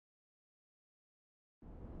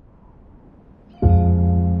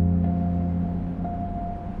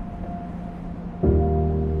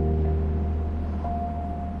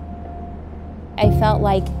felt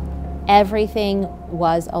like everything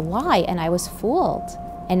was a lie and I was fooled.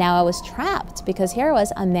 And now I was trapped because here I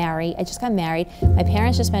was, I'm married, I just got married. My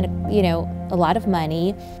parents just spent, you know, a lot of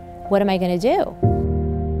money. What am I gonna do?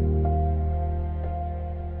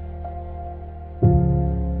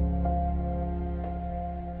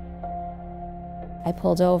 I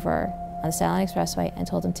pulled over on the Silent Expressway and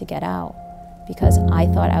told him to get out because I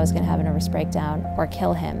thought I was gonna have a nervous breakdown or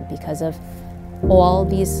kill him because of all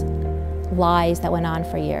these lies that went on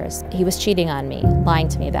for years. He was cheating on me, lying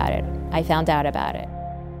to me about it. I found out about it.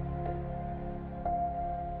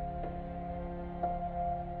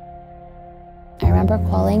 I remember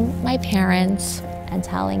calling my parents and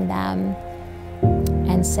telling them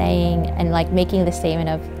and saying, and like making the statement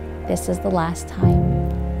of, this is the last time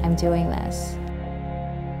I'm doing this.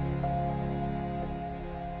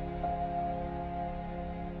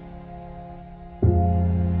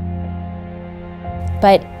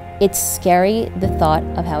 But it's scary, the thought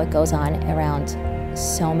of how it goes on around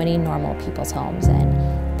so many normal people's homes and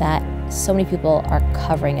that so many people are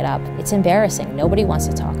covering it up. It's embarrassing. Nobody wants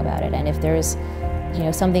to talk about it. And if there's, you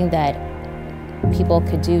know, something that people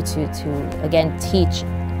could do to again, teach,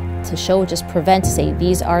 to show, just prevent, to say,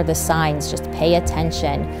 these are the signs, just pay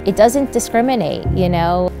attention. It doesn't discriminate, you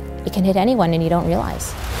know? It can hit anyone and you don't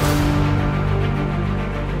realize.